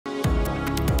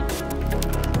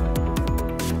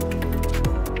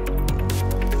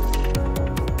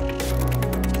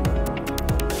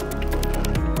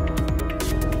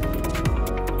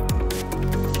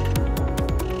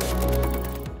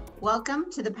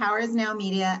Welcome to the Power is Now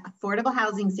Media Affordable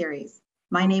Housing Series.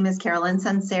 My name is Carolyn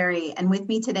Sunseri, and with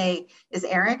me today is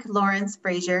Eric Lawrence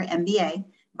Frazier MBA,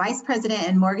 Vice President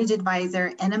and Mortgage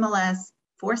Advisor, NMLS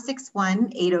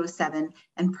 461807,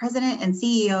 and President and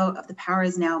CEO of the Power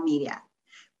is Now Media.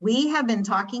 We have been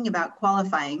talking about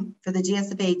qualifying for the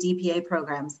Gsfa DPA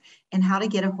programs and how to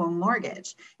get a home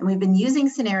mortgage. And we've been using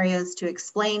scenarios to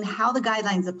explain how the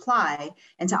guidelines apply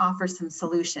and to offer some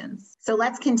solutions. So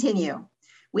let's continue.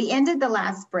 We ended the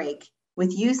last break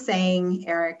with you saying,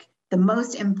 Eric, the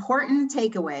most important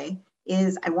takeaway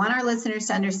is I want our listeners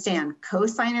to understand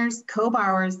co-signers,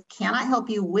 co-borrowers cannot help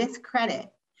you with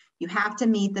credit. You have to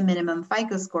meet the minimum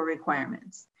FICO score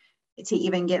requirements to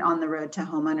even get on the road to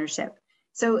homeownership.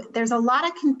 So there's a lot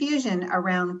of confusion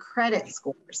around credit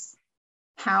scores.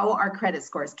 How are credit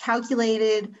scores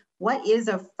calculated? What is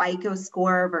a FICO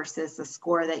score versus a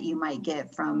score that you might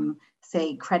get from,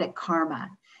 say, Credit Karma?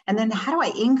 And then how do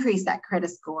I increase that credit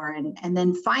score? And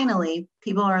then finally,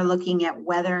 people are looking at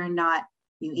whether or not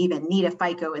you even need a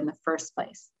FICO in the first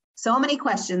place. So many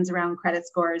questions around credit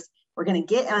scores. We're going to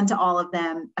get into all of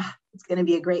them. It's going to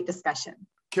be a great discussion.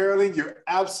 Carolyn, you're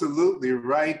absolutely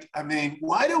right. I mean,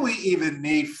 why do we even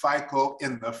need FICO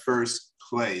in the first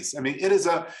place? I mean, it is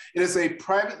a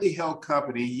privately held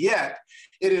company, yet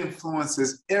it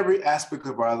influences every aspect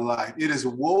of our life. It is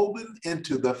woven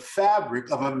into the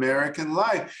fabric of American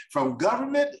life, from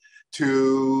government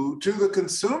to the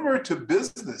consumer to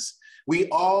business. We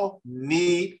all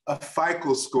need a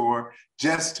FICO score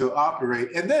just to operate.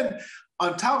 And then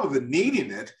on top of the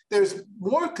needing it, there's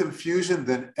more confusion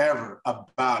than ever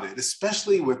about it,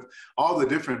 especially with all the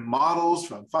different models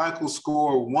from FICO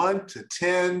score 1 to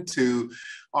 10 to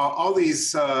all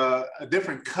these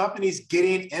different companies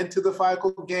getting into the FICO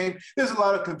game. There's a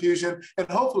lot of confusion, and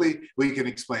hopefully we can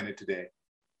explain it today.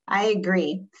 I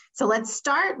agree. So let's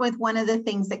start with one of the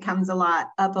things that comes up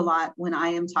a lot when I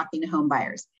am talking to home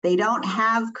buyers. They don't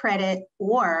have credit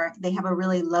or they have a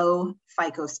really low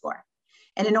FICO score.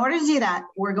 And in order to do that,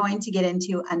 we're going to get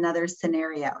into another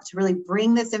scenario to really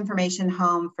bring this information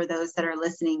home for those that are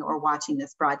listening or watching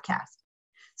this broadcast.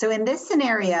 So in this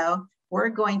scenario, we're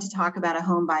going to talk about a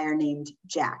home buyer named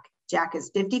Jack. Jack is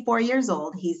 54 years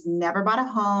old. He's never bought a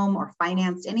home or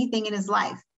financed anything in his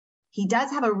life. He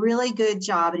does have a really good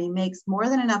job and he makes more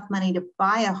than enough money to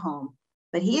buy a home,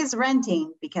 but he is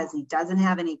renting because he doesn't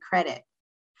have any credit.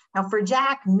 Now for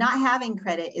Jack, not having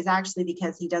credit is actually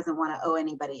because he doesn't want to owe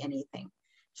anybody anything.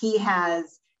 He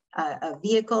has a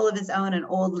vehicle of his own, an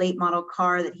old late model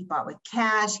car that he bought with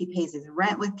cash. He pays his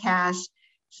rent with cash.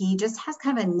 He just has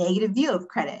kind of a negative view of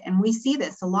credit. And we see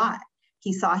this a lot.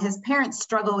 He saw his parents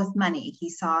struggle with money. He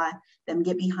saw them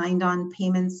get behind on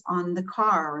payments on the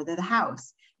car or the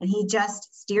house. And he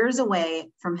just steers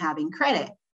away from having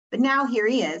credit. But now here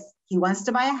he is. He wants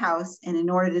to buy a house. And in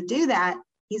order to do that,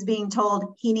 he's being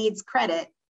told he needs credit.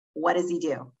 What does he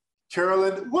do?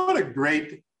 Carolyn, what a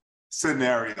great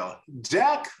scenario.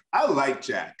 Jack, I like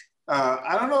Jack.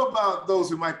 I don't know about those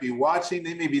who might be watching.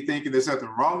 They may be thinking there's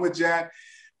something wrong with Jack.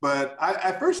 But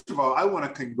I first of all, I want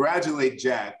to congratulate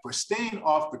Jack for staying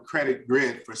off the credit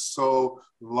grid for so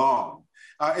long.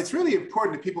 It's really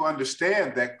important that people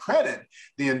understand that credit,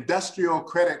 the industrial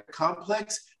credit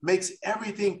complex, makes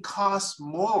everything cost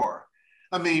more.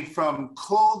 I mean, from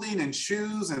clothing and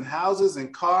shoes and houses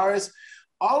and cars,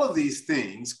 all of these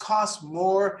things cost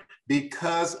more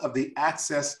because of the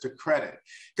access to credit.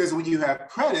 Because when you have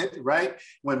credit, right,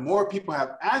 when more people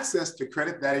have access to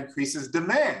credit, that increases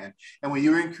demand. And when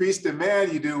you increase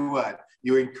demand, you do what?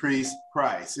 You increase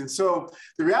price. And so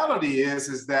the reality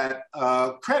is that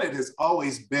credit has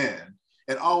always been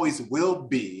and always will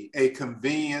be a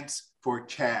convenience for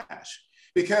cash.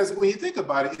 Because when you think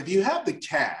about it, if you have the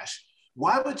cash,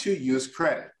 why would you use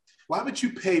credit? Why would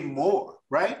you pay more,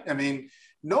 right? I mean,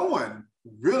 no one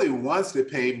really wants to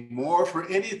pay more for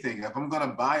anything. If I'm going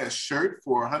to buy a shirt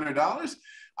for $100,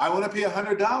 I want to pay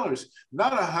 $100,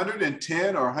 not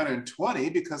 $110 or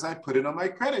 $120 because I put it on my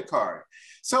credit card.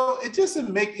 So it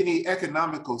doesn't make any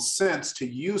economical sense to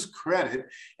use credit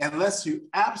unless you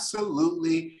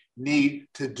absolutely need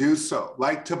to do so,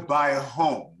 like to buy a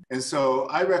home. And so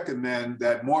I recommend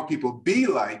that more people be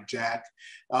like Jack,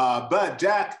 but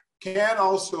Jack can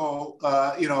also,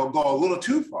 go a little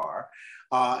too far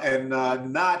and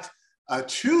not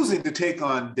choosing to take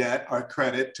on debt or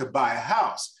credit to buy a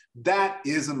house. That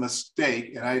is a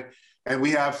mistake, and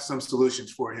we have some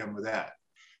solutions for him with that.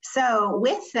 So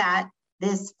with that,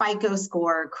 this FICO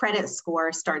score, credit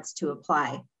score starts to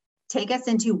apply. take us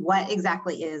into what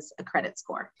exactly is a credit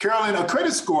score. Carolyn, a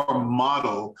credit score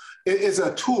model is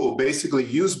a tool basically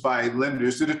used by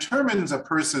lenders to determine a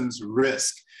person's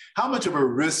risk. How much of a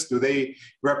risk do they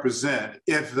represent?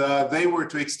 If they were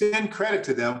to extend credit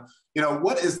to them,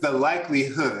 what is the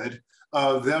likelihood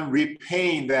of them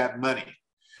repaying that money?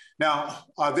 Now,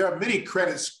 there are many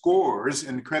credit scores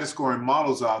and credit scoring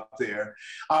models out there.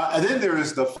 And then there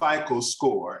is the FICO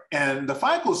score. And the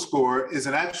FICO score is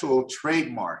an actual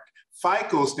trademark.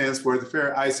 FICO stands for the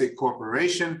Fair Isaac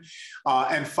Corporation.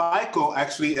 And FICO,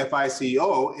 actually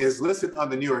FICO, is listed on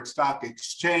the New York Stock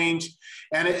Exchange.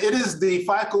 And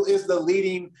FICO is the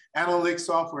leading analytics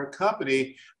software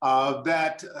company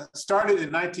that started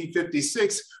in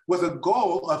 1956 with a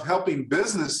goal of helping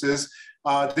businesses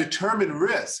determine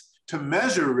risk, to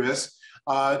measure risk,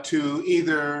 to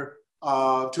either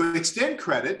to extend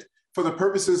credit for the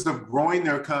purposes of growing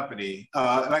their company.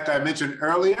 Like I mentioned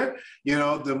earlier,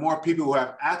 the more people who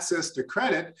have access to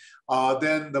credit,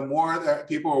 then the more that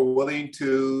people are willing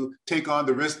to take on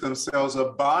the risk themselves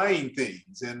of buying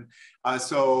things. And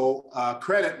so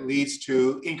credit leads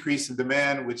to increase in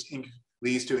demand, which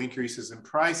leads to increases in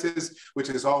prices, which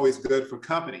is always good for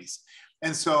companies.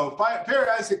 And so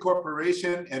Fair Isaac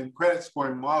Corporation and credit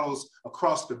scoring models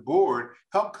across the board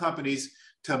help companies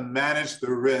to manage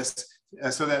the risk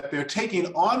so that they're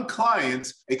taking on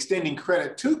clients, extending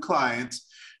credit to clients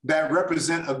that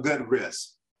represent a good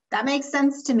risk. That makes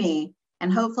sense to me,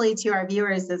 and hopefully to our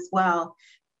viewers as well.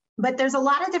 But there's a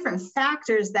lot of different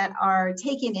factors that are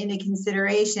taken into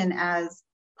consideration as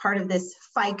part of this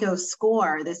FICO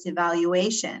score, this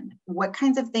evaluation. What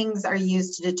kinds of things are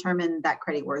used to determine that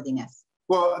creditworthiness?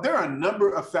 Well, there are a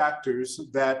number of factors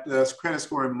that credit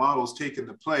scoring models take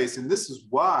into place, and this is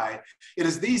why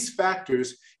these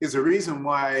factors is the reason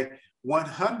why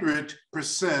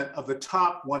 100% of the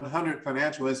top 100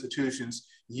 financial institutions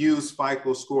use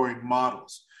FICO scoring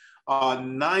models.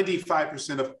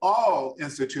 95% of all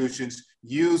institutions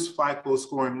use FICO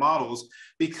scoring models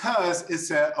because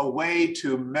it's a way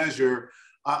to measure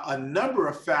a number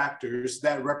of factors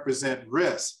that represent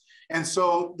risk. And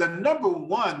so the number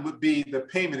one would be the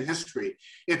payment history.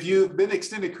 If you've been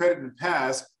extended credit in the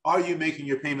past, are you making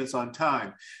your payments on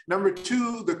time? Number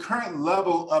two, the current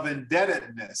level of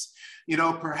indebtedness.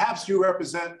 Perhaps you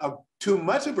represent too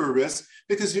much of a risk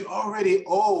because you already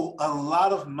owe a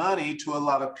lot of money to a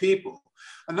lot of people.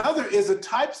 Another is the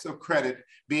types of credit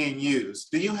being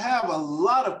used. Do you have a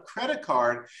lot of credit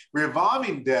card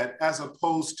revolving debt as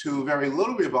opposed to very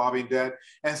little revolving debt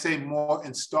and say more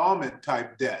installment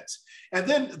type debts? And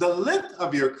then the length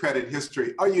of your credit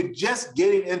history. Are you just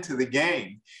getting into the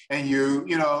game and you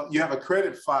have a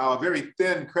credit file, a very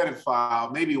thin credit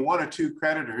file, maybe one or two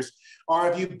creditors, or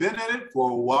have you been in it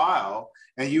for a while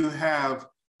and you have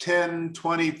 10,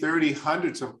 20, 30,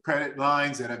 hundreds of credit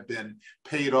lines that have been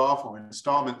paid off or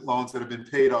installment loans that have been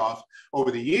paid off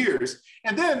over the years?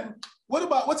 And then what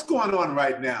about what's going on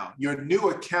right now? Your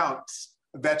new accounts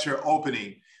that you're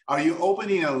opening. Are you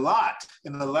opening a lot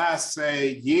in the last,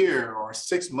 say, year or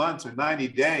 6 months or 90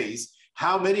 days?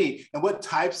 How many and what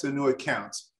types of new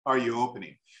accounts are you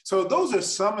opening? So those are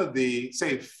some of the,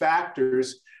 say,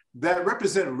 factors that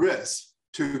represent risk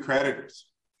to creditors.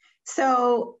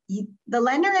 So the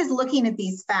lender is looking at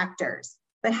these factors,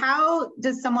 but how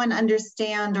does someone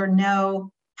understand or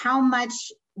know how much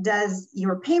does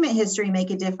your payment history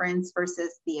make a difference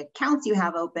versus the accounts you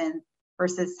have open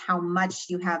versus how much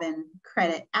you have in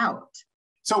credit out?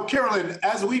 So Carolyn,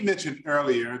 as we mentioned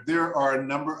earlier, there are a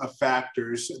number of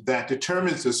factors that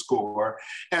determines the score.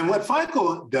 And what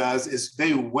FICO does is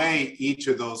they weigh each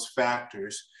of those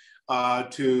factors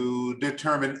to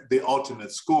determine the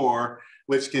ultimate score,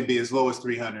 which can be as low as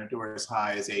 300 or as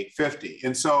high as 850.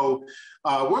 And so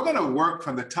we're going to work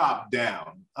from the top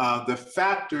down. The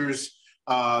factors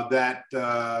that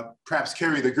perhaps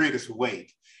carry the greatest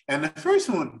weight. And the first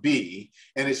one would be,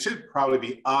 and it should probably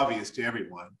be obvious to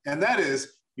everyone, and that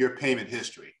is your payment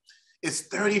history. It's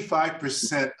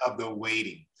 35% of the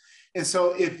weighting. And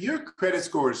so if your credit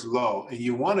score is low and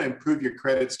you want to improve your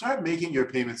credit, start making your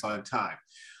payments on time.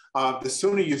 The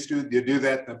sooner you do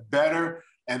that, the better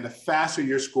and the faster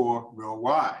your score will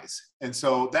rise. And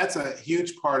so that's a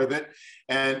huge part of it.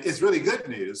 And it's really good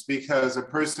news because a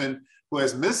person who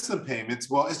has missed some payments,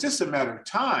 well, it's just a matter of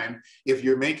time if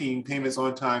you're making payments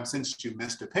on time since you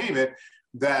missed a payment,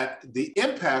 that the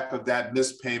impact of that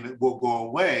missed payment will go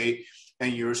away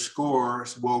and your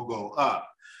scores will go up.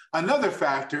 Another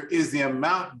factor is the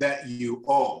amount that you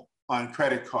owe on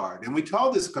credit card. And we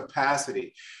call this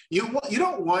capacity. You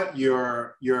don't want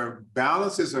your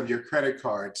balances of your credit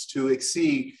cards to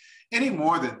exceed any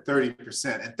more than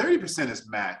 30%. And 30% is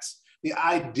max. The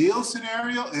ideal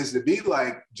scenario is to be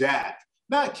like Jack,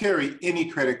 not carry any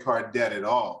credit card debt at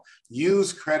all.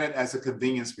 Use credit as a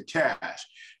convenience for cash.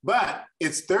 But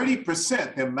it's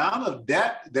 30%. The amount of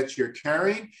debt that you're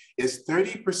carrying is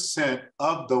 30%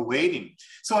 of the weighting.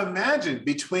 So imagine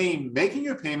between making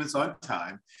your payments on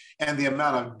time and the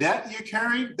amount of debt you're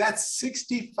carrying, that's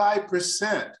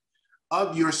 65%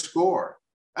 of your score.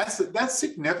 That's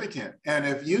significant. And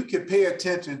if you could pay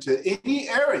attention to any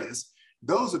areas,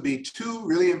 those would be two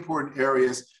really important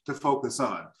areas to focus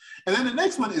on. And then the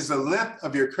next one is the length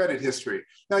of your credit history.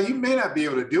 Now, you may not be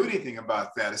able to do anything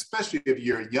about that, especially if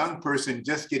you're a young person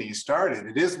just getting started.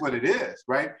 It is what it is,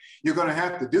 right? You're going to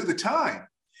have to do the time.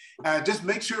 Just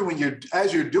make sure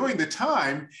as you're doing the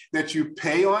time that you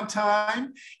pay on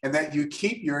time and that you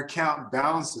keep your account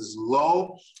balances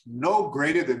low, no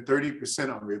greater than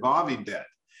 30% on revolving debt.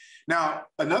 Now,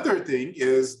 another thing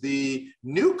is the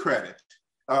new credit.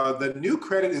 The new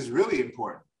credit is really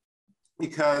important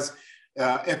because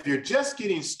if you're just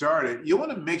getting started, you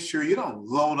want to make sure you don't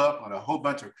load up on a whole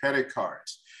bunch of credit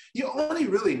cards. You only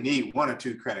really need 1 or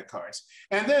 2 credit cards.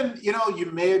 And then,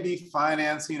 you may be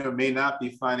financing or may not be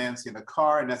financing a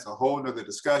car, and that's a whole nother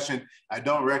discussion. I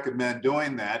don't recommend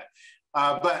doing that.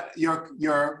 But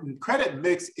your credit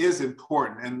mix is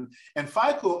important. And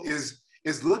Fico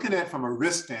is looking at it from a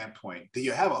risk standpoint. Do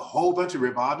you have a whole bunch of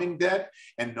revolving debt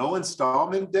and no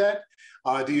installment debt?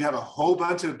 Do you have a whole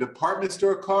bunch of department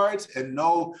store cards and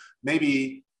no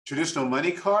maybe traditional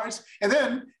money cards? And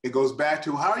then it goes back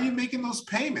to how are you making those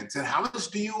payments and how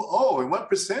much do you owe and what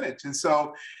percentage? And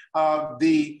so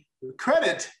the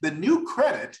new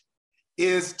credit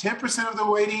is 10% of the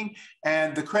weighting,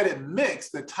 and the credit mix,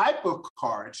 the type of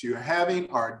cards you're having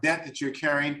or debt that you're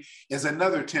carrying, is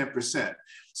another 10%.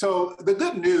 So the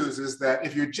good news is that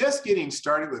if you're just getting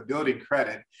started with building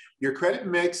credit, your credit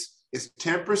mix is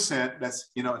 10%.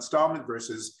 That's, installment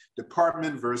versus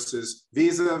department versus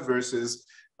Visa versus,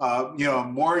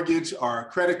 mortgage or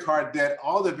credit card debt,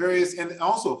 all the various, and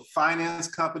also finance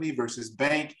company versus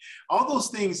bank. All those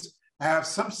things have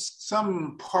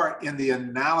some part in the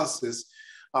analysis,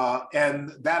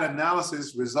 and that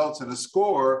analysis results in a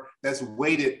score that's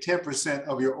weighted 10%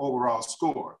 of your overall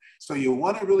score. So you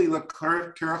want to really look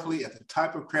carefully at the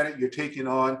type of credit you're taking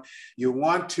on. You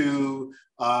want to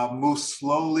move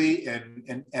slowly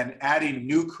and adding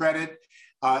new credit.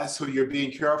 So you're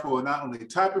being careful with not only the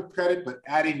type of credit, but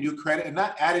adding new credit and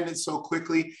not adding it so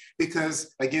quickly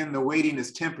because, again, the weighting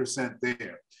is 10%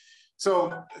 there.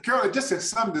 So, Carolyn, just to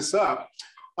sum this up,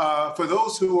 for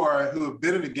those who have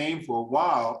been in the game for a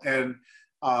while and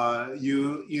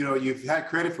you've had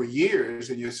credit for years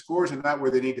and your scores are not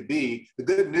where they need to be, the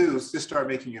good news, just start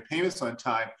making your payments on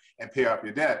time and pay off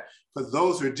your debt. For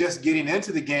those who are just getting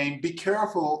into the game, be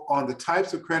careful on the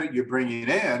types of credit you're bringing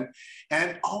in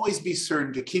and always be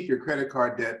certain to keep your credit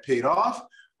card debt paid off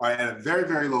or at a very,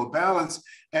 very low balance,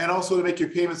 and also to make your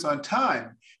payments on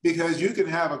time. Because you can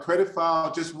have a credit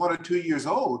file just 1 or 2 years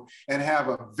old and have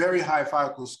a very high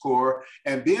FICO score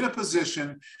and be in a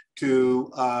position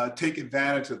to take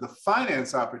advantage of the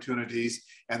finance opportunities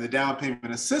and the down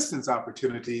payment assistance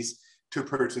opportunities to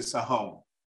purchase a home.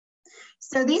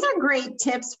 So these are great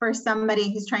tips for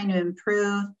somebody who's trying to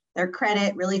improve their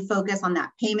credit, really focus on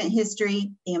that payment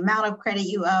history, the amount of credit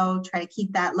you owe, try to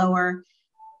keep that lower.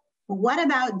 But what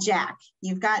about Jack?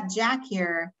 You've got Jack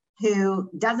here who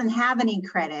doesn't have any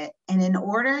credit, and in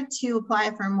order to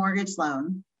apply for a mortgage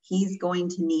loan, he's going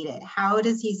to need it. How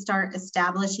does he start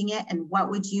establishing it, and what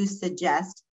would you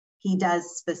suggest he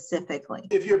does specifically?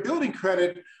 If you're building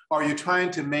credit or you're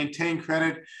trying to maintain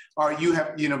credit or you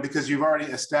have, because you've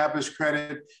already established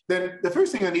credit, then the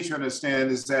first thing I need you to understand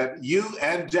is that you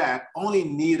and Jack only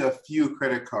need a few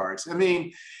credit cards. I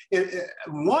mean,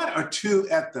 1 or 2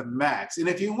 at the max. And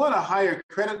if you want a higher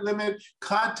credit limit,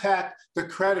 contact the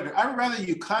creditor. I'd rather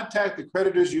you contact the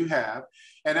creditors you have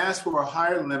and ask for a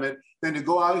higher limit than to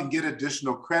go out and get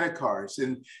additional credit cards.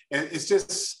 And it's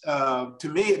just, to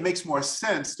me, it makes more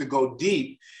sense to go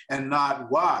deep and not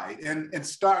wide and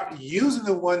start using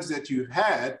the ones that you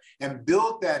had and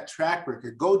build that track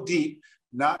record. Go deep,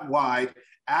 not wide.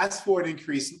 Ask for an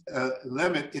increased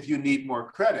limit if you need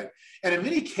more credit. And in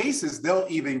many cases, they'll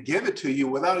even give it to you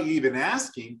without you even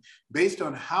asking, based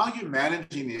on how you're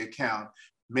managing the account,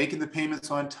 making the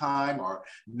payments on time or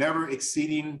never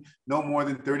exceeding no more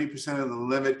than 30% of the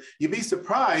limit. You'd be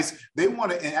surprised. They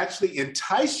want to actually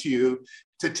entice you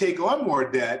to take on more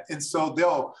debt. And so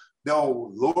they'll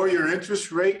lower your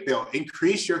interest rate. They'll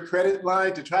increase your credit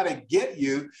line to try to get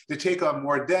you to take on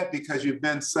more debt because you've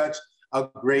been such a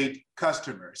great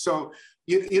customer. So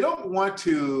you don't want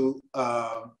to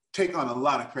take on a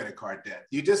lot of credit card debt.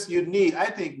 You need, I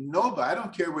think nobody, I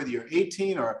don't care whether you're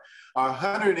 18 or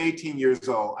 118 years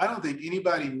old, I don't think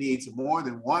anybody needs more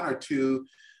than one or two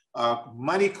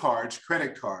money cards,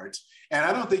 credit cards. And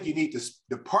I don't think you need the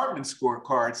department store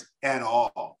cards at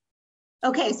all.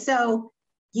 Okay, so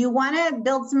you want to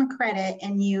build some credit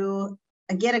and you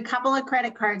get a couple of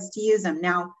credit cards to use them.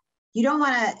 Now, you don't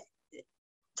want to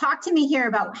talk to me here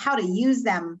about how to use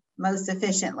them most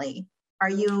efficiently. Are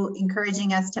you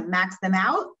encouraging us to max them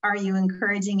out? Are you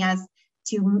encouraging us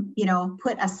to,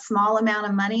 put a small amount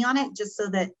of money on it just so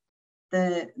that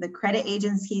the credit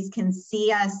agencies can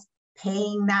see us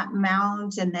paying that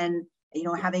amount and then,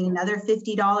 having another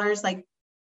 $50? Like,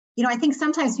 I think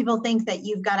sometimes people think that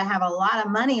you've got to have a lot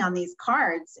of money on these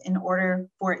cards in order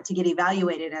for it to get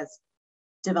evaluated as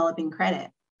developing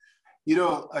credit.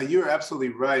 You're absolutely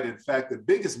right. In fact, the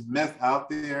biggest myth out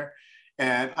there,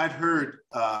 and I've heard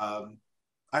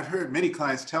many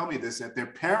clients tell me this, that their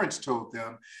parents told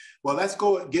them, well, let's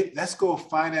go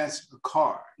finance a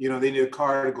car. They need a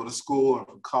car to go to school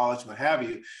or college, what have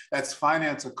you. Let's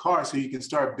finance a car so you can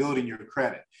start building your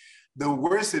credit. The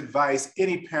worst advice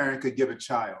any parent could give a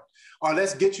child. Or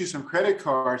let's get you some credit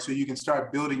cards so you can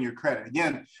start building your credit.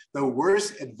 Again, the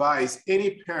worst advice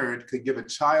any parent could give a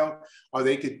child, or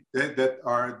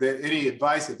any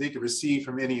advice that they could receive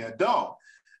from any adult,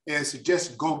 is to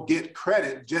just go get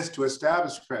credit just to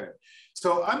establish credit.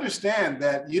 So understand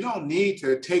that you don't need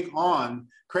to take on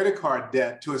credit card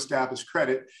debt to establish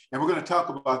credit. And we're going to talk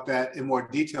about that in more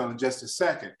detail in just a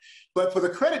second. But for the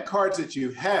credit cards that you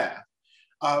have,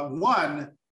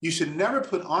 one, you should never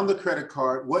put on the credit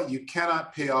card what you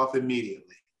cannot pay off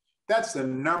immediately. That's the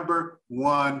number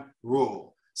one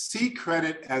rule. See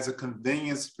credit as a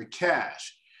convenience for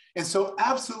cash. And so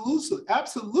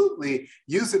absolutely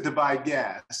use it to buy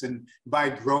gas and buy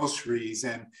groceries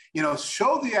and,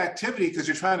 show the activity because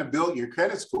you're trying to build your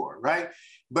credit score, right?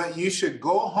 But you should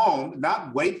go home,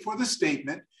 not wait for the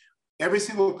statement. Every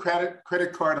single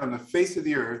credit card on the face of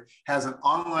the earth has an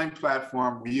online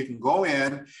platform where you can go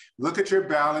in, look at your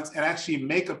balance, and actually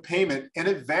make a payment in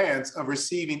advance of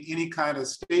receiving any kind of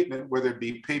statement, whether it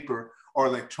be paper or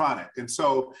electronic. And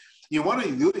so you want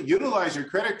to utilize your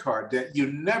credit card debt.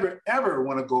 You never, ever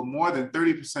want to go more than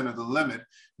 30% of the limit.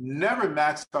 Never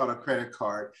max out a credit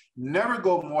card. Never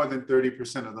go more than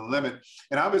 30% of the limit.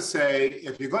 And I would say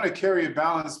if you're going to carry a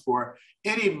balance for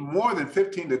any more than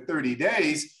 15 to 30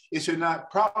 days, it should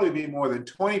not probably be more than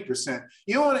 20%.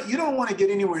 You don't want to get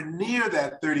anywhere near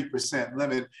that 30%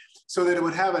 limit so that it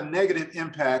would have a negative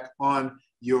impact on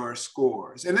your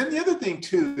scores. And then the other thing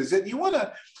too is that you want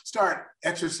to start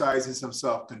exercising some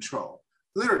self-control.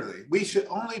 Literally, we should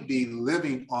only be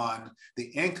living on the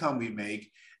income we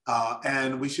make,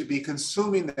 and we should be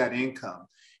consuming that income.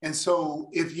 And so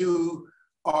if you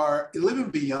are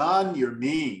living beyond your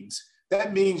means,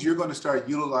 that means you're going to start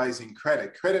utilizing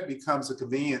credit. Credit becomes a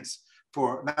convenience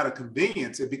not a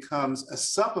convenience, it becomes a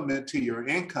supplement to your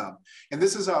income. And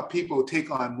this is how people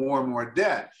take on more and more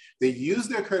debt. They use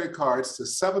their credit cards to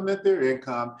supplement their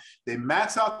income. They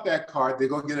max out that card, they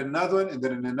go get another one, and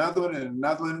then another one, and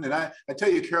another one. And I tell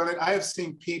you, Carolyn, I have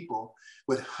seen people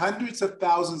with hundreds of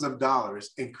thousands of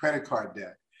dollars in credit card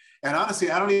debt. And honestly,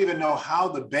 I don't even know how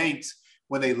the banks,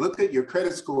 when they look at your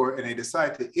credit score and they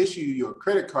decide to issue you a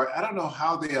credit card, I don't know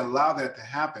how they allow that to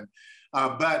happen,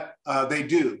 but they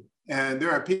do. And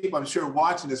there are people, I'm sure,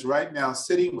 watching this right now,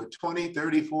 sitting with 20,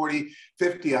 30, 40,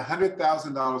 50,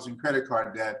 $100,000 in credit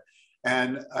card debt.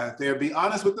 And if they'll be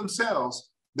honest with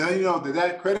themselves, they'll know that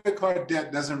that credit card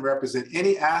debt doesn't represent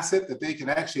any asset that they can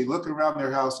actually look around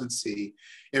their house and see.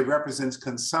 It represents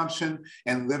consumption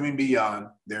and living beyond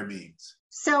their means.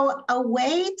 So a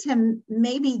way to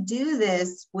maybe do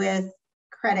this with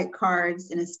credit cards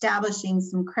and establishing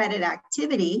some credit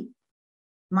activity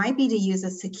might be to use a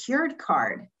secured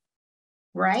card,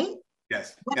 right?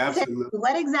 Yes, absolutely.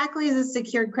 What exactly is a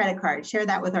secured credit card? Share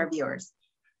that with our viewers.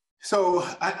 So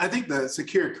I think the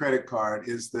secured credit card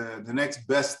is the next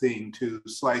best thing to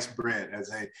sliced bread,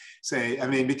 as I say. I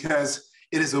mean, because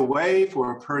it is a way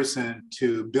for a person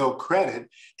to build credit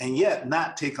and yet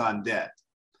not take on debt.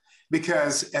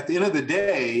 Because at the end of the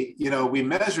day, we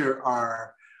measure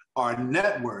our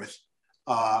net worth.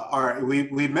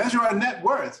 We measure our net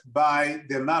worth by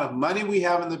the amount of money we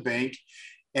have in the bank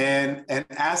and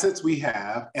assets we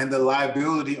have and the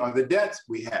liability or the debts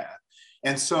we have.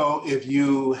 And so if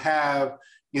you have,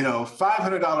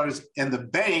 $500 in the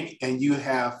bank and you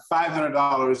have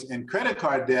 $500 in credit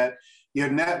card debt, your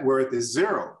net worth is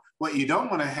zero. What you don't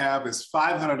want to have is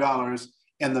 $500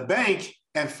 in the bank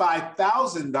and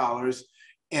 $5,000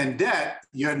 in debt.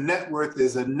 Your net worth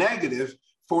is a negative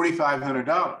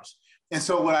 $4,500. And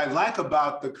so what I like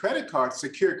about the credit card,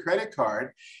 secure credit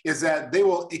card, is that they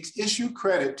will issue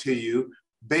credit to you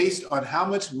based on how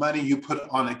much money you put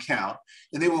on account,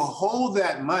 and they will hold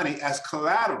that money as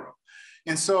collateral.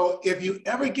 And so if you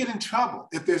ever get in trouble,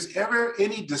 if there's ever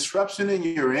any disruption in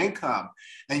your income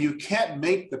and you can't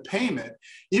make the payment,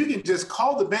 you can just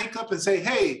call the bank up and say,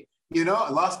 hey, you know, I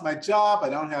lost my job, I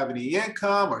don't have any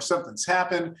income, or something's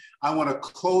happened, I want to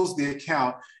close the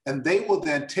account. And they will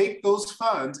then take those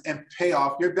funds and pay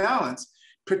off your balance,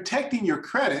 protecting your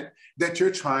credit that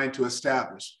you're trying to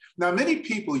establish. Now, many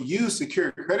people use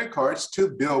secure credit cards to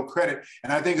build credit,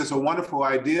 and I think it's a wonderful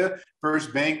idea.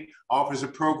 First Bank offers a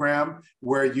program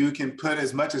where you can put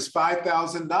as much as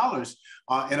 $5,000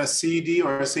 in a CD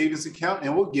or a savings account,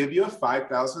 and we'll give you a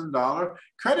 $5,000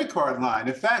 credit card line.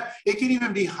 In fact, it can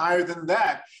even be higher than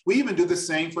that. We even do the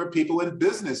same for people in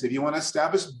business. If you want to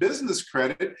establish business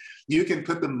credit, you can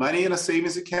put the money in a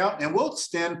savings account, and we'll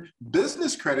extend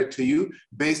business credit to you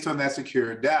based on that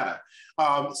secure data.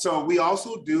 So we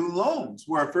also do loans,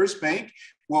 where First Bank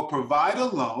will provide a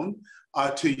loan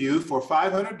to you for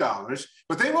 $500,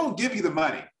 but they won't give you the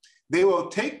money. They will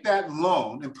take that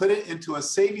loan and put it into a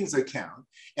savings account,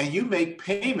 and you make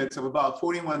payments of about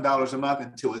 $41 a month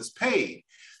until it's paid.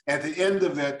 At the end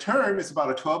of their term, it's about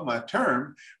a 12-month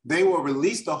term, they will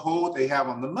release the hold they have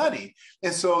on the money.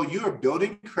 And so you're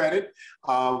building credit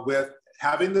with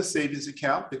having the savings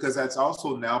account, because that's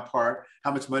also now part,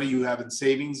 how much money you have in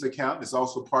savings account is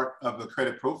also part of the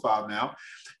credit profile now.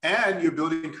 And you're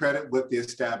building credit with the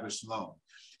established loan.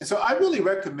 And so I really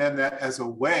recommend that as a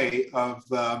way of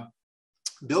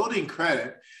building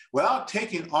credit without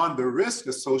taking on the risk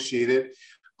associated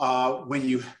when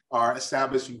you are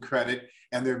establishing credit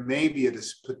and there may be a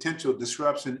potential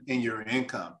disruption in your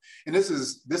income. And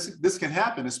this can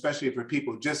happen, especially for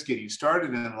people just getting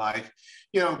started in life,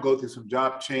 you know, go through some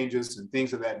job changes and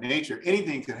things of that nature.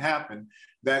 Anything can happen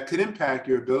that could impact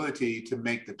your ability to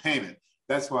make the payment.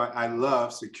 That's why I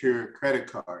love secure credit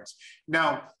cards.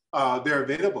 Now, they're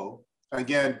available,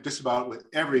 again, just about with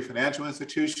every financial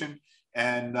institution,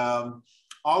 and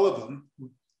all of them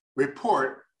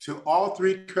report to all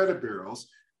three credit bureaus.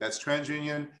 That's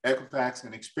TransUnion, Equifax,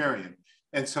 and Experian.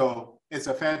 And so it's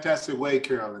a fantastic way,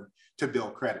 Carolyn, to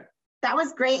build credit. That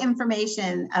was great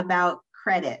information about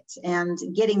credit and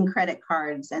getting credit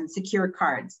cards and secure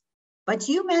cards. But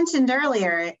you mentioned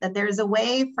earlier that there's a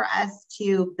way for us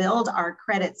to build our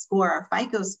credit score, our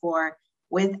FICO score,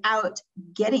 without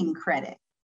getting credit.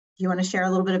 Do you want to share a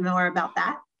little bit more about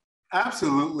that?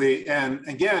 Absolutely. And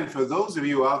again, for those of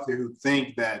you out there who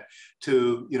think that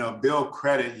to build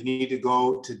credit, you need to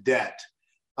go to debt.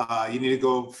 You need to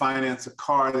go finance a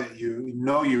car that you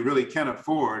know you really can't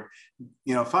afford.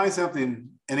 Find something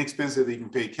inexpensive that you can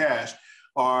pay cash,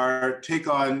 or take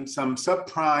on some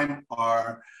subprime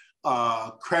or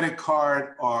credit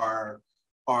card or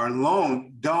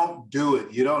loan. Don't do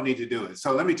it. You don't need to do it.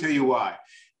 So let me tell you why.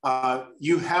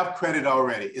 You have credit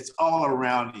already. It's all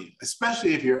around you,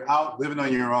 especially if you're out living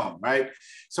on your own, right?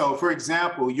 So for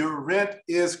example, your rent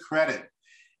is credit.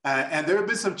 And there have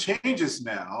been some changes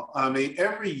now. I mean,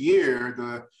 every year,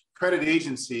 the credit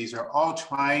agencies are all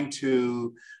trying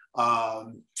to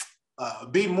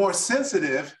be more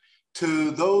sensitive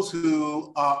to those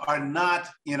who are not,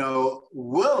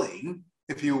 willing,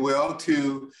 if you will,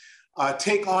 to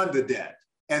take on the debt.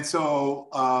 And so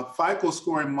FICO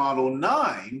scoring model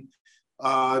 9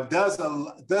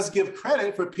 does give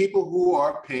credit for people who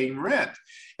are paying rent.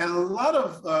 And a lot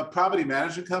of property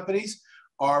management companies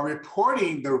are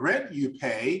reporting the rent you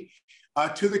pay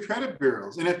to the credit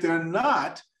bureaus. And if they're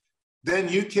not, then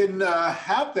you can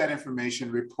have that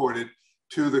information reported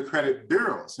to the credit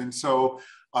bureaus. And so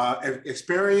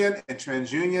Experian and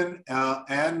TransUnion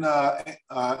and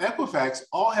Equifax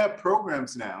all have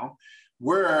programs now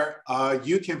where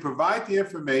you can provide the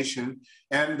information,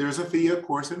 and there's a fee, of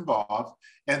course, involved,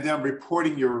 and then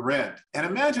reporting your rent. And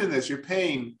imagine this, you're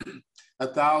paying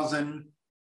 $1,000,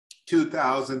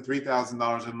 $2,000,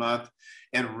 $3,000 a month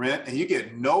in rent, and you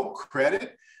get no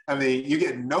credit. I mean, you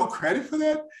get no credit for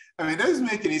that? I mean, that doesn't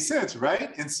make any sense,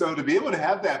 right? And so to be able to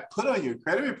have that put on your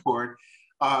credit report,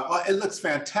 it looks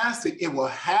fantastic. It will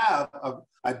have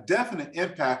a definite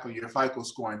impact on your FICO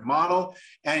scoring model.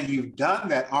 And you've done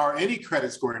that, or any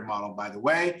credit scoring model, by the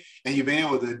way, and you've been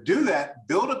able to do that,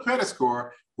 build a credit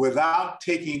score without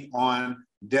taking on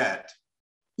debt.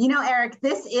 You know, Eric,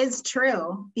 this is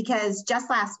true, because just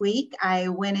last week, I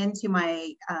went into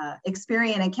my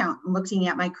Experian account looking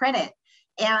at my credit,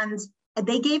 and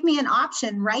they gave me an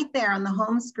option right there on the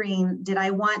home screen. Did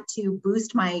I want to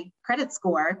boost my credit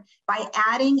score by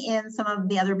adding in some of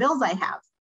the other bills I have?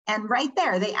 And right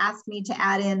there, they asked me to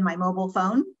add in my mobile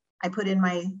phone. I put in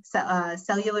my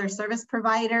cellular service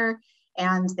provider,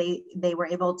 and they were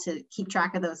able to keep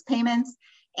track of those payments.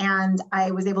 And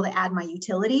I was able to add my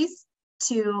utilities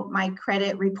to my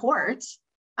credit report.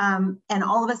 And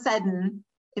all of a sudden,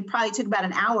 it probably took about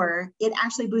an hour, it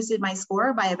actually boosted my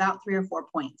score by about 3 or 4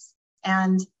 points.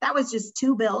 And that was just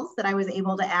 2 bills that I was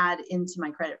able to add into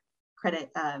my credit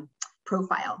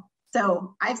profile.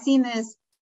 So I've seen this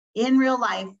in real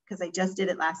life because I just did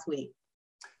it last week.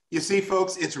 You see,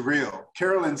 folks, it's real.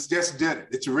 Carolyn's just did it.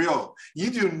 It's real.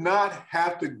 You do not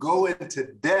have to go into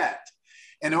debt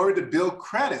in order to build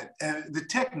credit. And the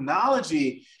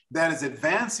technology that is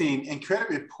advancing in credit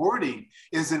reporting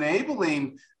is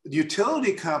enabling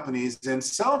utility companies and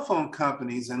cell phone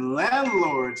companies and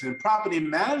landlords and property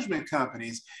management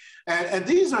companies. And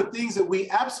these are things that we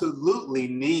absolutely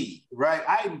need, right?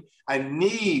 I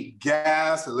need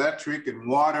gas, electric, and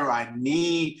water. I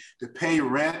need to pay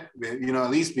rent, at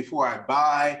least before I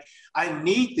buy. I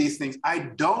need these things.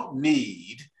 I don't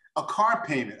need a car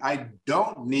payment. I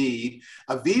don't need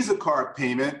a Visa card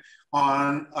payment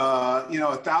on,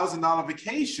 $1,000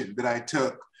 vacation that I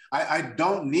took. I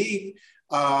don't need,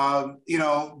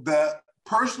 the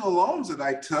personal loans that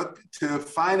I took to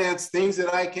finance things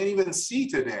that I can't even see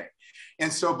today.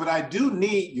 And so, but I do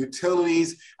need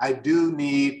utilities. I do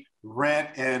need rent.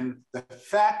 And the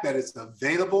fact that it's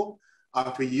available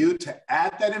for you to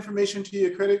add that information to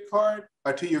your credit card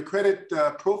or to your credit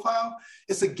profile,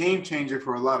 it's a game changer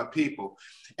for a lot of people.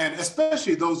 And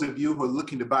especially those of you who are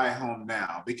looking to buy a home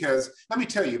now, because let me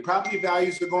tell you, property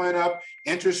values are going up,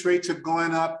 interest rates are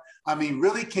going up. I mean,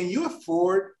 really, can you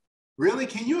afford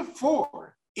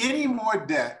any more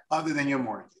debt other than your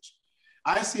mortgage?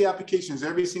 I see applications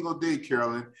every single day,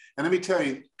 Carolyn, and let me tell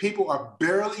you, people are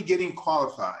barely getting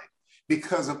qualified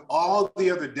because of all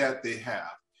the other debt they have.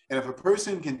 And if a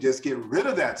person can just get rid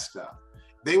of that stuff,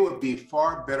 they would be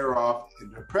far better off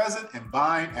in the present and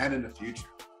buying and in the future.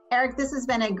 Eric, this has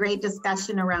been a great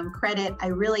discussion around credit. I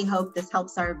really hope this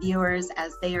helps our viewers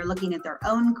as they are looking at their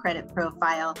own credit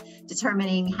profile,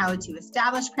 determining how to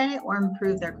establish credit or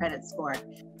improve their credit score.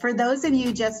 For those of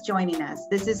you just joining us,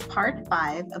 this is part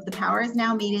 5 of the Power is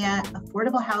Now Media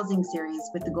Affordable Housing Series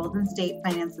with the Golden State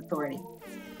Finance Authority.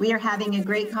 We are having a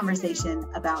great conversation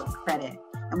about credit,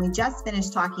 and we just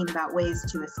finished talking about ways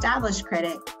to establish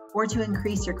credit or to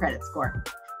increase your credit score.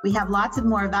 We have lots of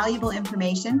more valuable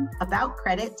information about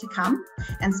credit to come,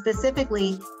 and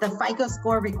specifically the FICO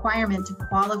score requirement to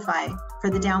qualify for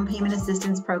the down payment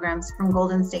assistance programs from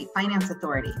Golden State Finance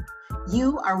Authority.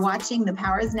 You are watching the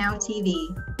Power is Now TV.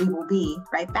 We will be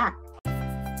right back.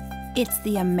 It's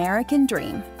the American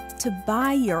dream to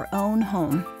buy your own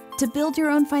home, to build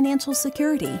your own financial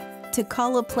security, to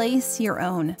call a place your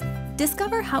own.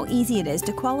 Discover how easy it is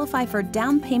to qualify for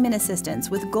down payment assistance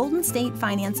with Golden State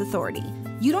Finance Authority.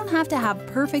 You don't have to have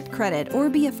perfect credit or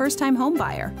be a first-time home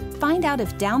buyer. Find out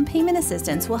if down payment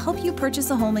assistance will help you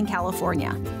purchase a home in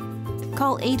California.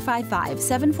 Call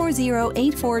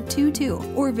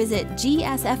 855-740-8422 or visit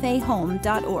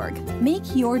gsfahome.org.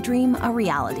 Make your dream a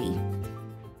reality.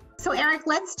 So Eric,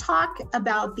 let's talk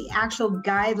about the actual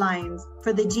guidelines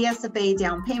for the GSFA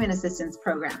down payment assistance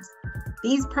programs.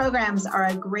 These programs are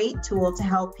a great tool to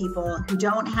help people who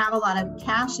don't have a lot of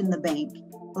cash in the bank,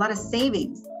 a lot of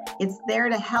savings. It's there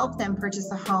to help them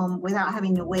purchase a home without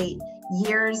having to wait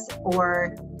years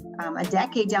or a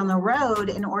decade down the road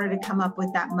in order to come up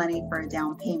with that money for a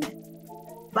down payment.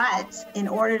 But in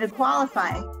order to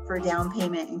qualify for down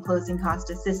payment and closing cost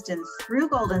assistance through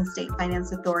Golden State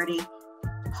Finance Authority,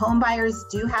 home buyers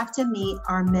do have to meet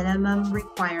our minimum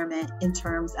requirement in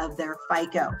terms of their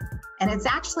FICO. And it's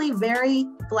actually very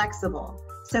flexible.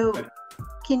 So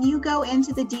can you go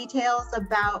into the details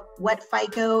about what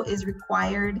FICO is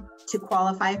required to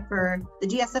qualify for the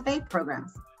GSFA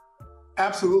programs?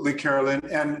 Absolutely, Carolyn.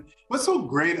 And what's so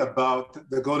great about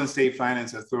the Golden State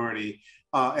Finance Authority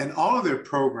and all of their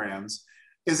programs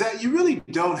is that you really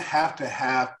don't have to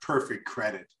have perfect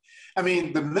credit. I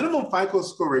mean, the minimum FICO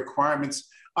score requirements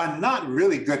are not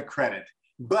really good credit,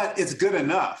 but it's good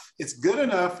enough. It's good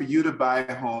enough for you to buy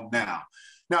a home now.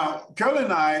 Now, Carolyn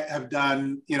and I have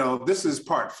done, this is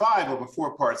part 5 of a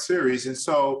 4-part series. And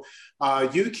so I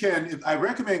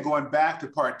recommend going back to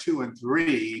part 2 and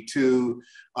 3 to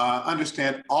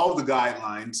understand all the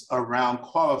guidelines around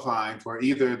qualifying for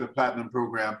either the Platinum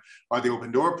program or the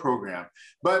Open Door program.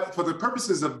 But for the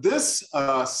purposes of this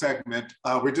segment,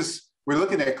 we're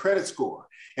looking at credit score.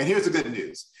 And here's the good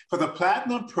news. For the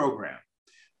Platinum program,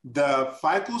 the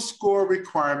FICO score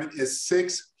requirement is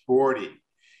 640.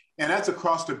 And that's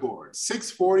across the board.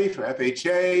 640 for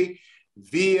FHA,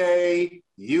 VA,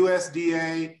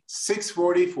 USDA,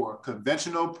 640 for a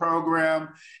conventional program.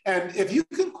 And if you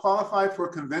can qualify for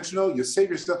conventional, you'll save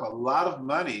yourself a lot of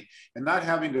money and not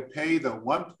having to pay the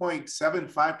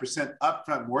 1.75%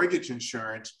 upfront mortgage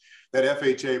insurance that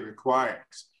FHA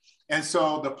requires. And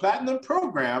so the platinum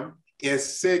program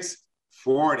is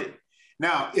 640.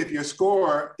 Now, if your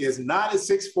score is not at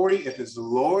 640, if it's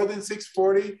lower than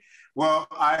 640, well,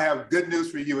 I have good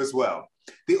news for you as well.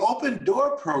 The open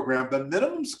door program, the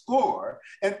minimum score,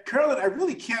 and Carolyn, I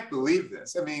really can't believe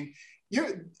this. I mean,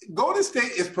 Golden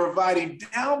State is providing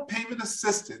down payment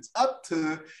assistance up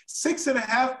to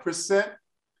 6.5%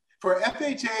 for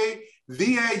FHA,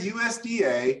 VA,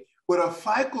 USDA with a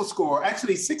FICO score,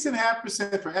 actually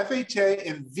 6.5% for FHA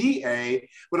and VA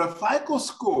with a FICO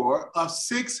score of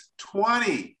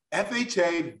 620.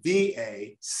 FHA,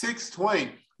 VA,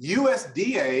 620.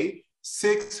 USDA,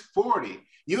 640.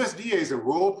 USDA is a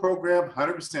rural program,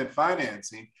 100%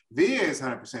 financing. VA is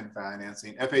 100%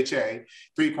 financing. FHA,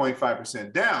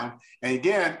 3.5% down. And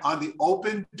again, on the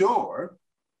open door,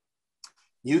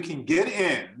 you can get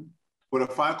in with a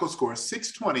FICO score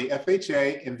 620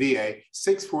 FHA and VA,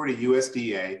 640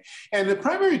 USDA. And the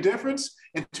primary difference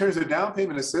in terms of down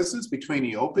payment assistance between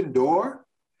the open door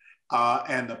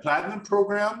and the platinum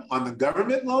program on the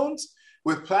government loans,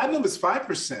 with platinum is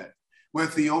 5%.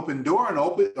 With the open door and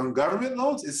on government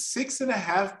loans is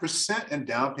 6.5% in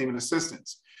down payment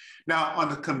assistance. Now on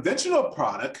the conventional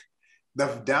product, the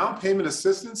down payment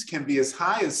assistance can be as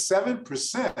high as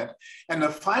 7%, and the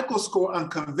FICO score on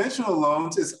conventional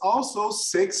loans is also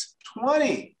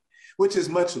 620, which is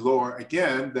much lower,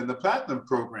 again, than the Platinum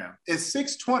program. It's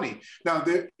 620. Now,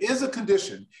 there is a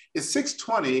condition. It's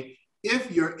 620 if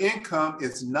your income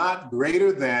is not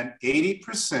greater than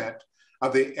 80%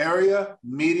 of the area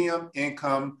median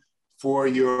income for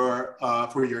your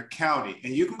county.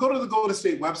 And you can go to the Golden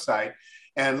State website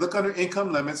and look under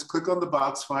income limits, click on the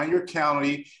box, find your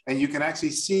county, and you can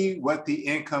actually see what the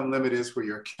income limit is for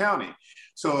your county.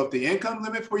 So if the income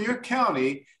limit for your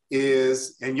county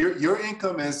is, and your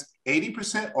income is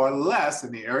 80% or less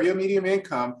in the area median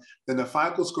income, then the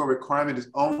FICO score requirement is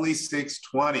only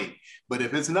 620. But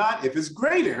if it's not, if it's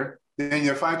greater, then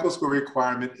your FICO score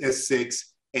requirement is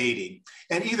 680.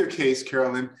 In either case,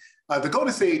 Carolyn, the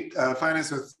Golden State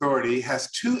Finance Authority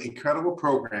has two incredible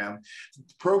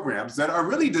programs that are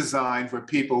really designed for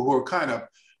people who are kind of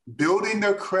building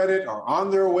their credit or on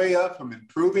their way up from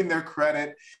improving their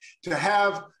credit. To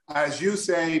have, as you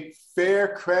say, fair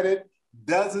credit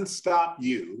doesn't stop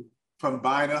you from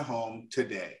buying a home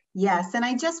today. Yes, and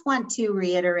I just want to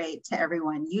reiterate to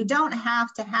everyone, you don't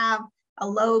have to have a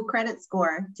low credit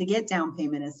score to get down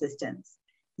payment assistance.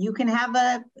 You can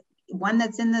have one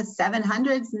that's in the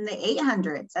 700s and the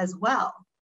 800s as well.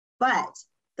 But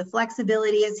the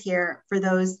flexibility is here for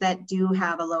those that do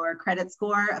have a lower credit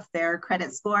score, a fair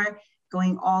credit score,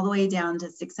 going all the way down to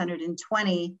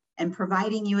 620 and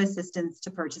providing you assistance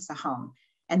to purchase a home.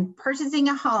 And purchasing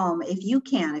a home, if you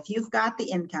can, if you've got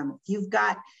the income, if you've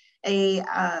got a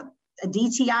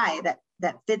DTI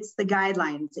that fits the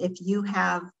guidelines, if you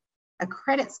have a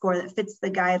credit score that fits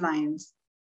the guidelines,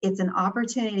 it's an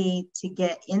opportunity to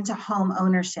get into home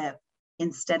ownership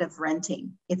instead of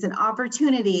renting. It's an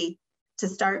opportunity to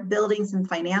start building some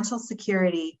financial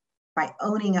security by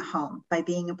owning a home, by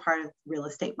being a part of the real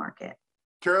estate market.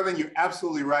 Carolyn, you're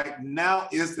absolutely right. Now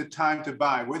is the time to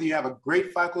buy. Whether you have a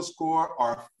great FICO score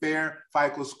or a fair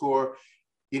FICO score,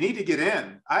 you need to get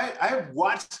in. I've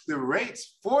watched the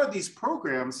rates for these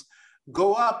programs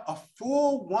go up a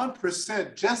full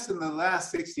 1% just in the last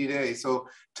 60 days. So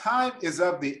time is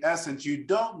of the essence. You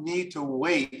don't need to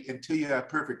wait until you have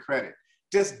perfect credit.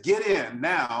 Just get in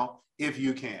now if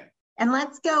you can. And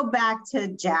let's go back to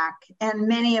Jack and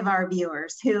many of our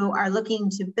viewers who are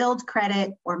looking to build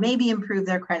credit or maybe improve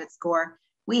their credit score.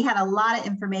 We had a lot of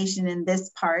information in this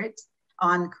part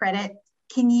on credit.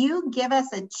 Can you give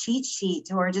us a cheat sheet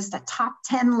or just a top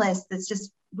 10 list that's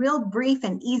just real brief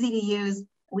and easy to use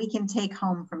we can take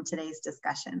home from today's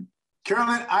discussion?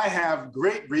 Carolyn, I have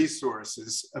great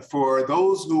resources for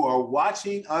those who are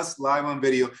watching us live on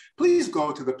video. Please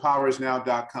go to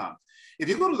thepowersnow.com. If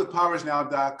you go to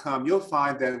thepowersnow.com, you'll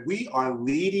find that we are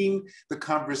leading the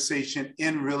conversation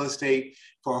in real estate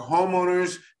for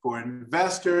homeowners, for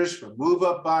investors, for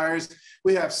move-up buyers.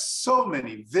 We have so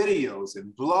many videos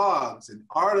and blogs and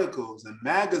articles and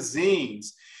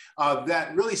magazines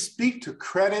that really speak to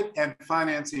credit and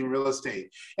financing real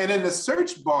estate. And in the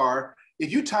search bar,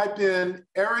 if you type in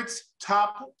Eric's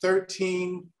top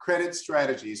 13 credit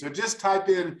strategies, or just type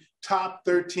in top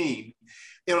 13,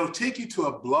 it'll take you to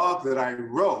a blog that I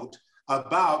wrote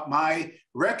about my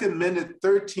recommended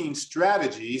 13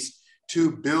 strategies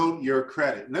to build your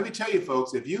credit. And let me tell you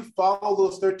folks, if you follow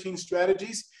those 13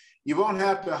 strategies, you won't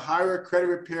have to hire a credit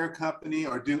repair company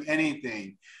or do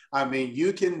anything. I mean,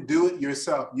 you can do it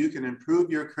yourself. You can improve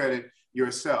your credit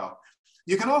yourself.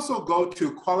 You can also go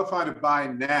to Qualify to Buy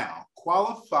Now,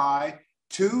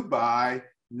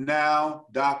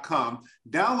 qualifytobuynow.com.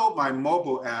 Download my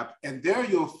mobile app, and there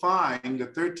you'll find the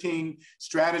 13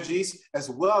 strategies as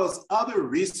well as other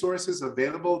resources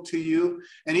available to you,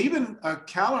 and even a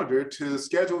calendar to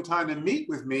schedule time to meet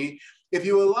with me if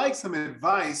you would like some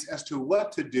advice as to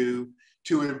what to do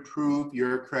to improve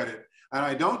your credit. And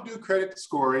I don't do credit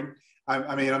scoring.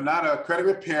 I'm not a credit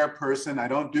repair person. I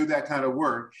don't do that kind of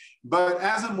work. But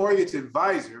as a mortgage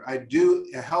advisor, I do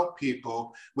help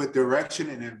people with direction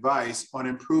and advice on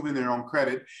improving their own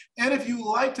credit. And if you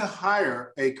like to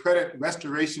hire a credit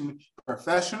restoration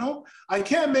professional, I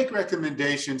can make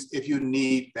recommendations if you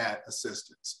need that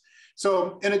assistance.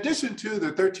 So in addition to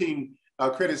the 13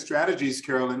 credit strategies,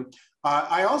 Carolyn,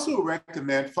 I also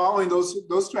recommend following those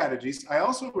strategies. I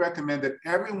also recommend that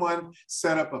everyone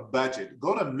set up a budget.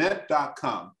 Go to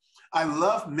mint.com. I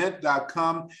love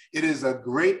mint.com. It is a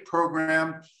great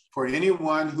program for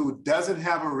anyone who doesn't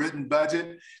have a written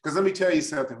budget. Because let me tell you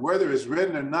something, whether it's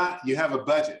written or not, you have a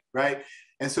budget, right?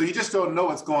 And so you just don't know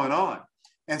what's going on.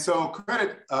 And so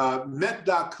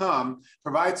mint.com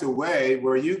provides a way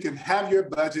where you can have your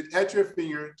budget at your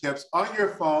fingertips on your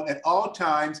phone at all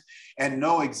times and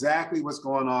know exactly what's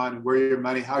going on and where your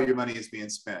money, how your money is being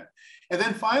spent. And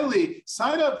then finally,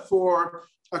 sign up for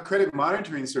a credit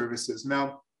monitoring services.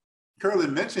 Now,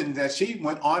 Carolyn mentioned that she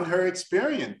went on her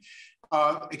Experian.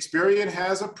 Experian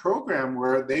has a program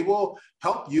where they will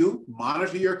help you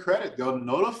monitor your credit. They'll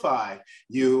notify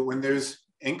you when there's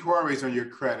inquiries on your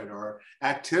credit or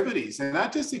activities, and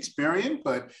not just Experian,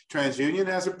 but TransUnion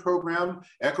has a program,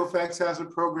 Equifax has a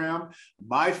program,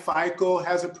 My Fico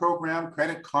has a program,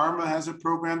 Credit Karma has a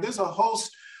program. There's a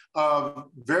host of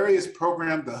various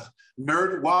programs. The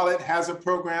Nerd Wallet has a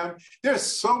program. There's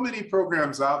so many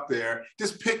programs out there.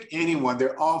 Just pick anyone,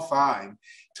 they're all fine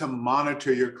to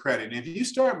monitor your credit. And if you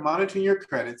start monitoring your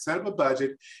credit, set up a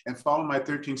budget and follow my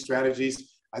 13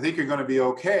 strategies, I think you're going to be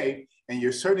okay. And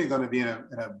you're certainly going to be in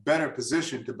a better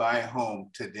position to buy a home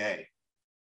today.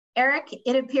 Eric,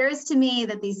 it appears to me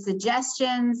that these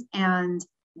suggestions and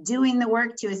doing the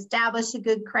work to establish a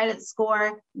good credit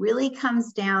score really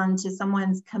comes down to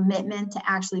someone's commitment to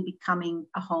actually becoming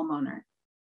a homeowner.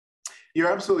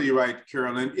 You're absolutely right,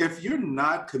 Carolyn. If you're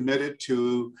not committed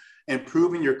to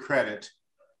improving your credit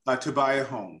to buy a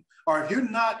home, or if you're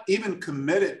not even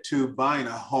committed to buying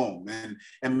a home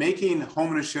and making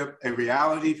homeownership a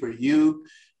reality for you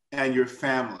and your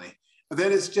family,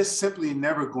 then it's just simply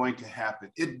never going to happen.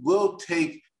 It will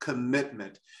take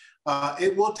commitment.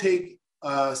 It will take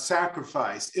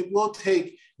sacrifice. It will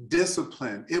take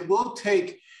discipline. It will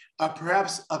take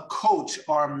perhaps a coach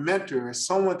or a mentor,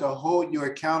 someone to hold you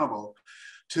accountable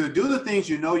to do the things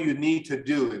you know you need to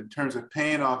do in terms of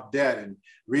paying off debt and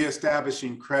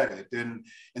reestablishing credit and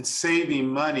saving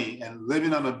money and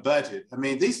living on a budget. I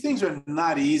mean, these things are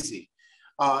not easy.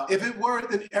 If it were,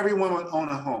 then everyone would own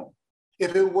a home.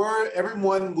 If it were,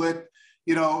 everyone would,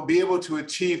 be able to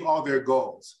achieve all their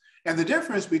goals. And the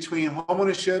difference between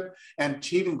homeownership and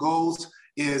achieving goals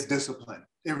is discipline.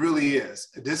 It really is.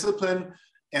 A discipline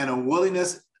and a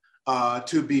willingness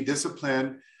to be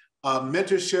disciplined,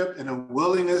 mentorship and a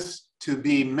willingness to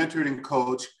be mentored and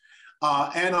coached,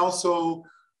 and also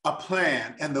a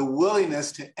plan and the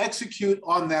willingness to execute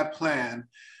on that plan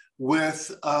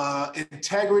with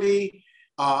integrity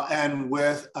and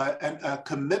with a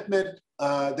commitment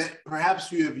that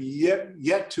perhaps you have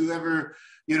yet to ever,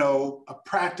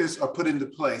 practice or put into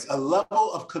place. A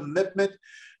level of commitment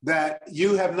that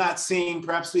you have not seen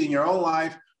perhaps in your own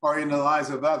life or in the lives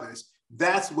of others.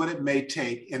 That's what it may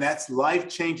take. And that's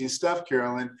life-changing stuff,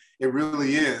 Carolyn. It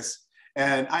really is.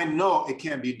 And I know it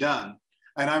can be done.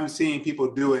 And I'm seeing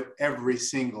people do it every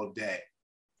single day.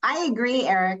 I agree,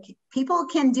 Eric. People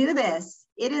can do this.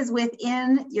 It is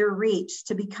within your reach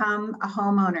to become a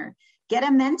homeowner. Get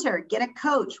a mentor, get a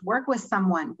coach, work with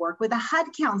someone, work with a HUD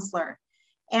counselor.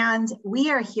 And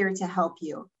we are here to help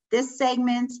you. This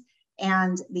segment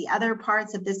and the other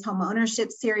parts of this homeownership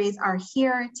series are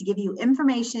here to give you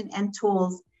information and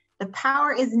tools. The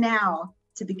power is now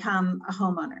to become a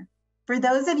homeowner. For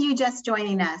those of you just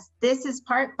joining us, this is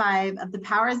part 5 of the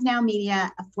Power is Now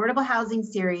Media Affordable Housing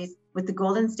Series with the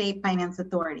Golden State Finance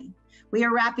Authority. We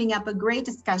are wrapping up a great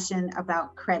discussion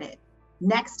about credit.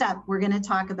 Next up, we're going to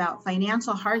talk about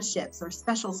financial hardships or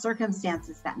special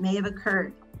circumstances that may have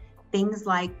occurred. Things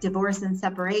like divorce and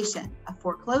separation, a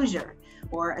foreclosure,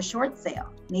 or a short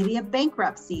sale, maybe a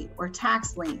bankruptcy or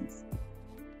tax liens.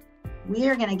 We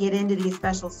are going to get into these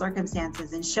special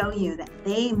circumstances and show you that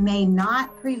they may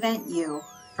not prevent you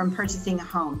from purchasing a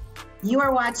home. You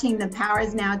are watching the Power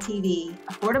is Now TV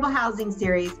Affordable Housing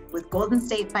Series with Golden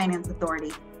State Finance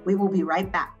Authority. We will be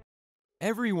right back.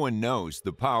 Everyone knows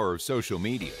the power of social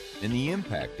media and the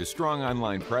impact a strong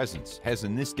online presence has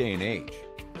in this day and age.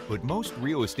 But most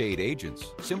real estate agents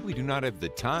simply do not have the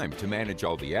time to manage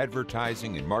all the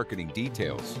advertising and marketing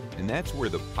details, and that's where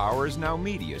the Power is Now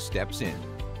Media steps in.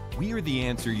 We are the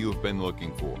answer you have been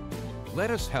looking for. Let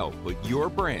us help put your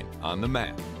brand on the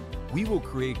map. We will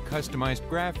create customized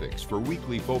graphics for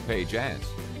weekly full-page ads,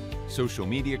 social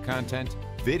media content,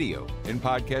 video, and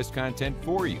podcast content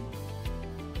for you.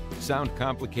 Sound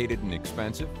complicated and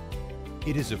expensive?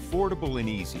 It is affordable and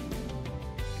easy.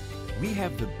 We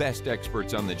have the best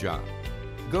experts on the job.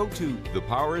 Go to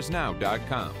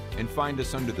thepowerisnow.com and find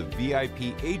us under the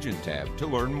VIP Agent tab to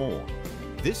learn more.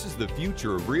 This is the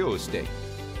future of real estate.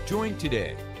 Join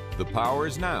today.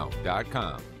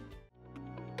 thepowerisnow.com.